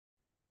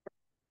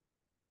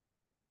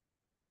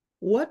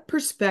What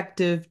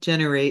perspective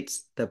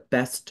generates the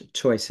best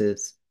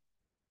choices?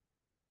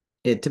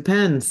 It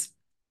depends.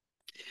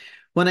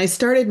 When I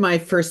started my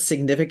first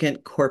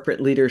significant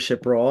corporate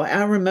leadership role,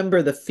 I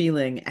remember the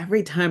feeling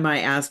every time I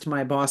asked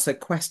my boss a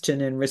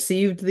question and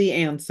received the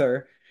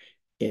answer,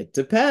 it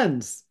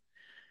depends.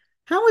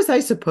 How was I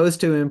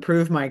supposed to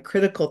improve my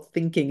critical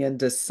thinking and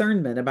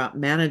discernment about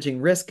managing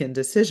risk and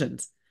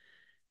decisions?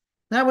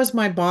 That was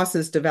my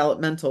boss's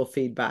developmental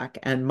feedback,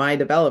 and my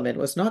development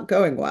was not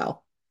going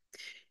well.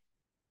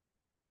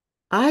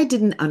 I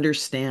didn't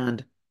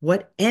understand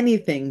what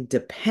anything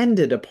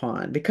depended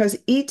upon because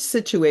each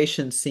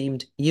situation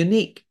seemed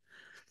unique.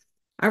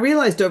 I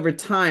realized over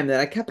time that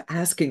I kept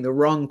asking the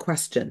wrong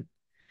question.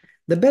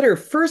 The better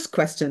first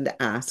question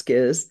to ask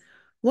is,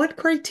 what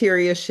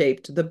criteria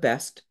shaped the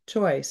best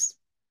choice?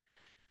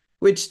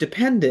 Which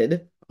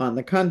depended on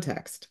the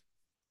context.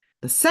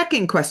 The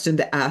second question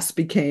to ask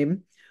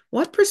became,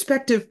 what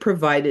perspective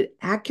provided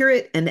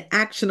accurate and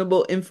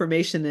actionable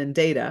information and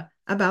data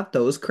about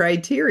those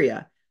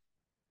criteria?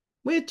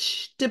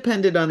 Which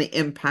depended on the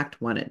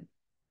impact wanted.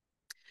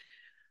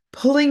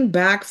 Pulling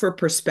back for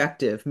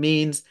perspective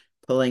means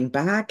pulling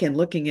back and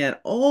looking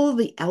at all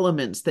the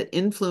elements that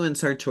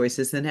influence our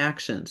choices and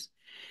actions.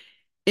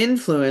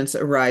 Influence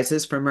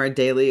arises from our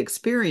daily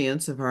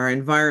experience of our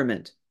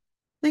environment.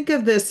 Think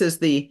of this as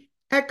the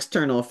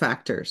external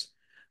factors,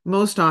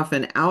 most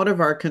often out of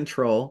our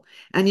control,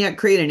 and yet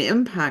create an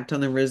impact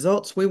on the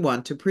results we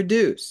want to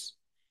produce.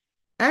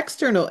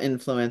 External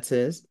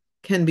influences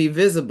can be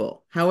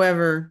visible.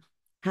 However,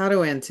 how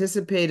to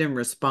anticipate and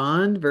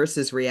respond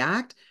versus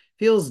react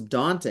feels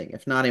daunting,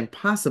 if not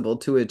impossible,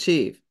 to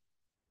achieve.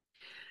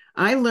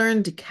 I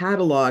learned to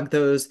catalog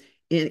those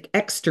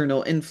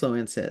external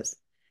influences.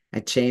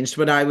 I changed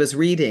what I was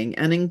reading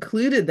and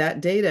included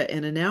that data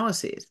in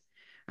analyses.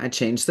 I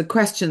changed the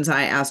questions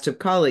I asked of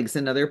colleagues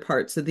in other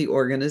parts of the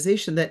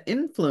organization that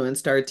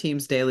influenced our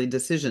team's daily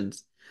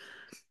decisions.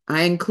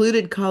 I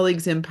included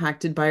colleagues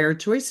impacted by our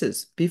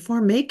choices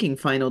before making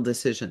final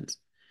decisions.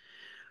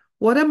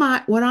 What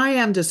I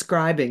am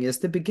describing is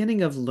the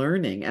beginning of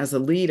learning as a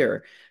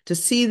leader to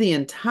see the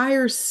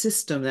entire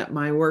system that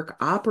my work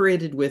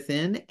operated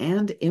within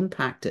and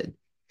impacted.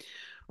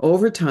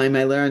 Over time,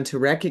 I learned to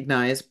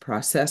recognize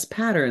process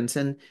patterns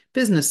and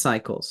business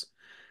cycles.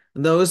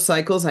 Those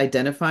cycles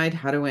identified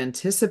how to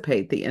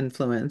anticipate the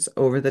influence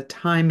over the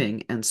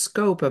timing and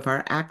scope of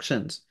our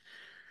actions.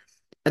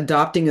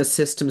 Adopting a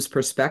systems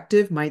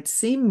perspective might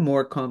seem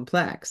more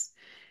complex.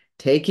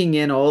 Taking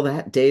in all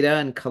that data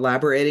and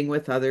collaborating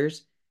with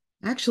others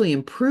actually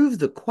improved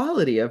the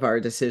quality of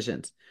our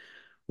decisions.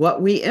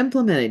 What we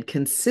implemented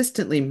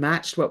consistently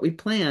matched what we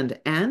planned,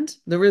 and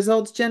the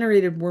results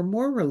generated were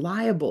more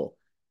reliable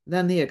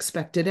than the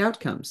expected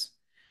outcomes.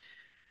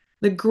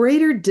 The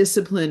greater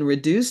discipline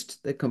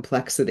reduced the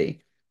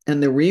complexity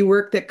and the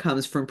rework that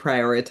comes from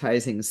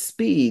prioritizing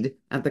speed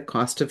at the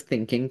cost of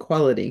thinking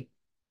quality.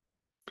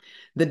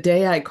 The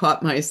day I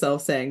caught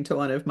myself saying to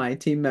one of my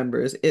team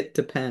members, it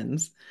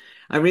depends,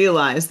 I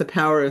realized the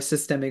power of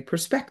systemic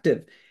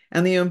perspective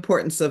and the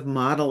importance of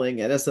modeling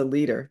it as a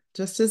leader,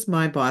 just as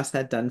my boss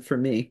had done for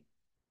me.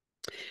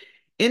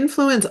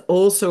 Influence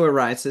also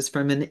arises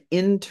from an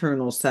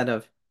internal set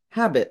of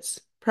habits,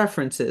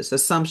 preferences,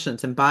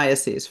 assumptions, and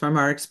biases from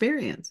our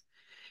experience.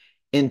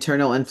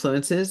 Internal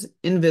influences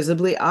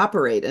invisibly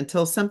operate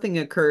until something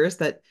occurs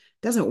that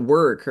doesn't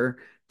work or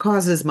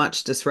causes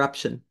much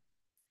disruption.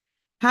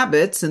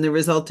 Habits and the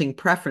resulting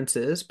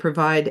preferences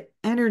provide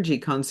energy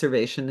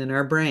conservation in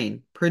our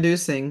brain,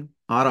 producing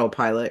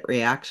autopilot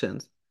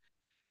reactions.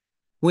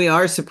 We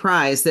are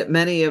surprised that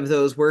many of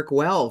those work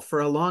well for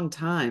a long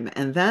time,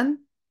 and then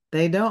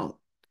they don't.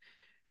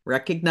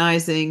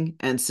 Recognizing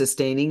and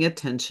sustaining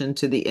attention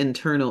to the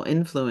internal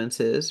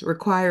influences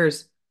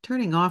requires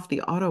turning off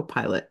the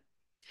autopilot,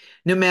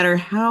 no matter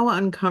how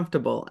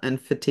uncomfortable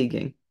and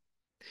fatiguing.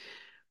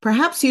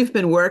 Perhaps you've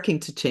been working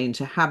to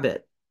change a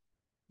habit.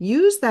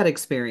 Use that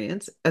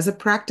experience as a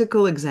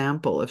practical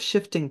example of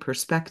shifting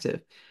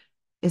perspective,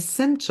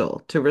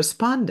 essential to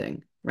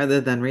responding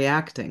rather than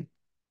reacting.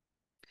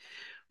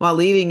 While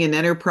leading an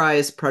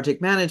enterprise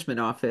project management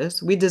office,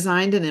 we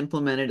designed and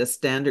implemented a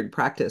standard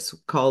practice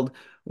called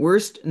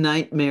worst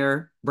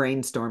nightmare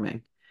brainstorming.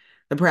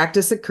 The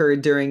practice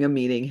occurred during a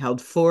meeting held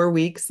 4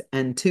 weeks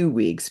and 2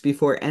 weeks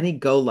before any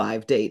go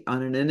live date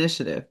on an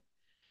initiative.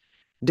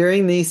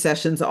 During these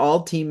sessions,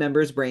 all team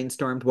members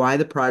brainstormed why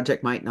the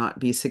project might not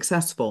be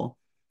successful.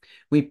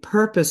 We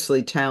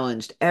purposely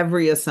challenged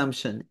every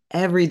assumption,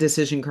 every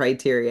decision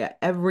criteria,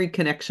 every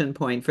connection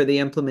point for the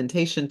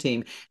implementation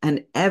team,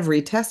 and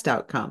every test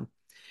outcome.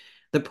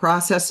 The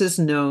processes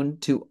known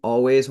to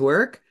always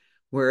work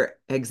were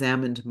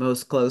examined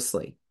most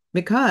closely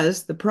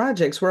because the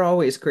projects were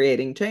always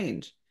creating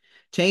change.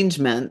 Change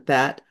meant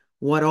that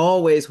what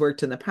always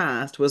worked in the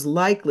past was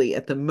likely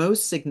at the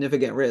most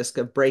significant risk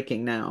of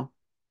breaking now.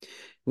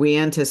 We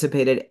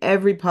anticipated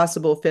every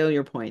possible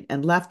failure point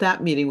and left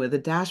that meeting with a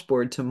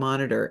dashboard to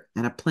monitor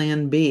and a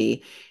plan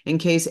B in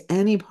case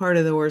any part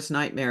of the worst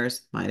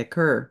nightmares might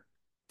occur.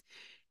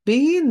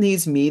 Being in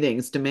these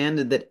meetings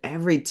demanded that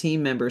every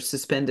team member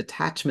suspend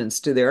attachments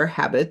to their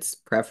habits,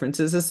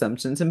 preferences,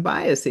 assumptions, and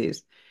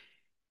biases.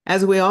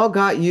 As we all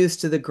got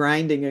used to the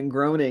grinding and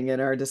groaning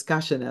in our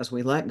discussion as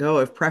we let go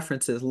of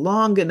preferences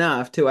long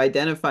enough to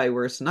identify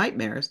worst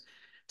nightmares,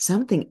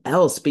 something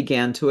else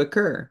began to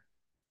occur.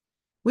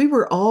 We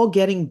were all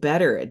getting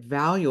better at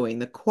valuing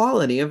the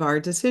quality of our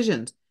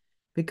decisions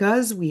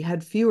because we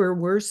had fewer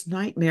worst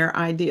nightmare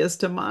ideas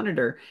to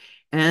monitor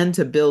and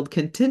to build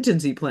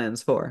contingency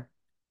plans for.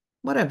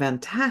 What a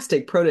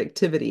fantastic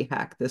productivity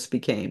hack this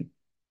became.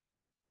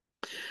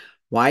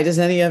 Why does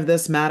any of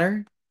this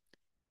matter?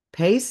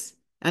 Pace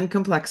and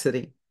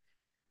complexity.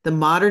 The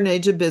modern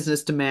age of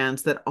business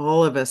demands that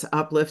all of us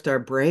uplift our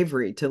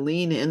bravery to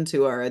lean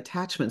into our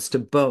attachments to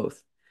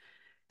both.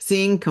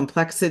 Seeing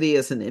complexity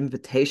as an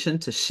invitation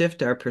to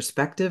shift our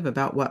perspective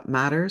about what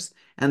matters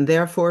and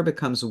therefore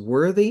becomes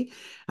worthy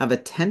of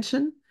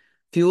attention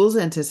fuels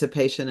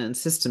anticipation and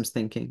systems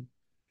thinking.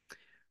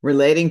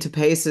 Relating to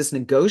pace as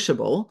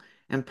negotiable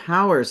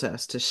empowers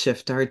us to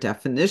shift our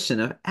definition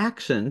of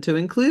action to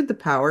include the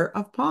power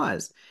of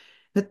pause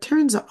that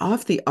turns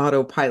off the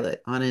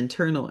autopilot on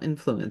internal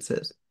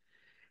influences.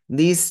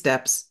 These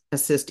steps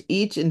assist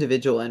each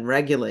individual in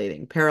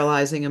regulating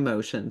paralyzing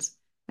emotions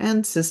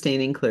and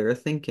sustaining clearer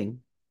thinking.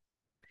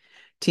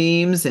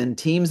 Teams and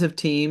teams of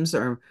teams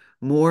are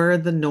more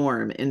the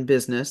norm in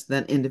business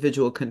than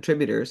individual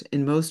contributors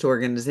in most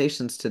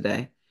organizations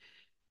today.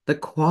 The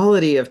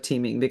quality of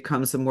teaming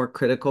becomes a more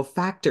critical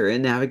factor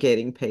in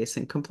navigating pace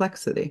and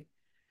complexity.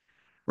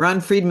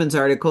 Ron Friedman's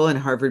article in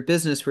Harvard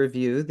Business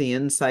Review, the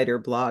Insider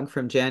blog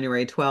from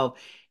January 12,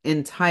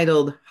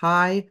 entitled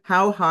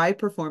How High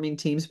Performing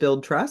Teams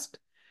Build Trust,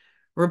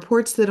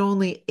 reports that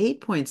only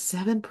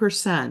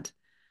 8.7%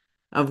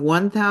 of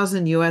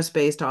 1,000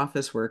 US-based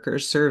office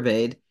workers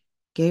surveyed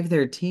gave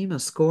their team a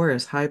score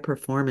as high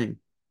performing.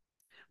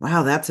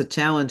 Wow, that's a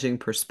challenging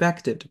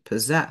perspective to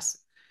possess.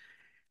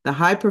 The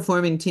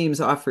high-performing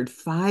teams offered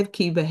 5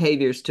 key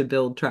behaviors to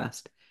build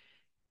trust.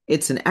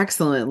 It's an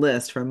excellent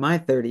list from my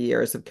 30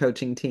 years of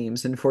coaching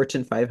teams in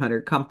Fortune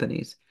 500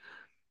 companies.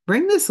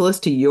 Bring this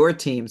list to your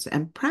teams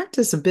and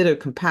practice a bit of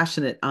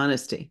compassionate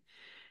honesty.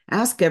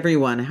 Ask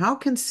everyone how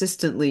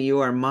consistently you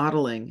are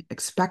modeling,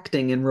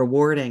 expecting, and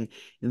rewarding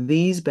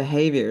these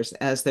behaviors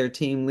as their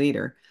team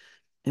leader,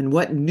 and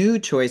what new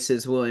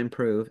choices will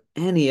improve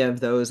any of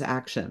those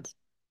actions.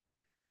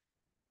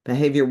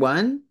 Behavior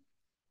 1,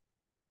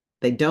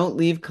 they don't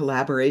leave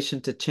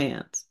collaboration to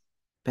chance.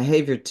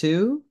 Behavior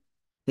 2,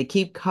 they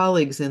keep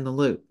colleagues in the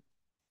loop.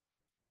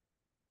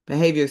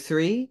 Behavior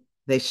 3,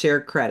 they share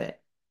credit.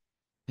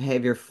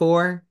 Behavior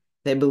 4,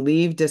 they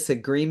believe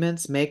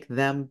disagreements make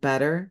them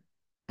better.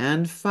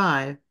 And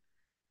 5,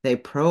 they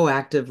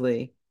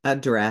proactively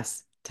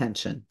address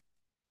tension.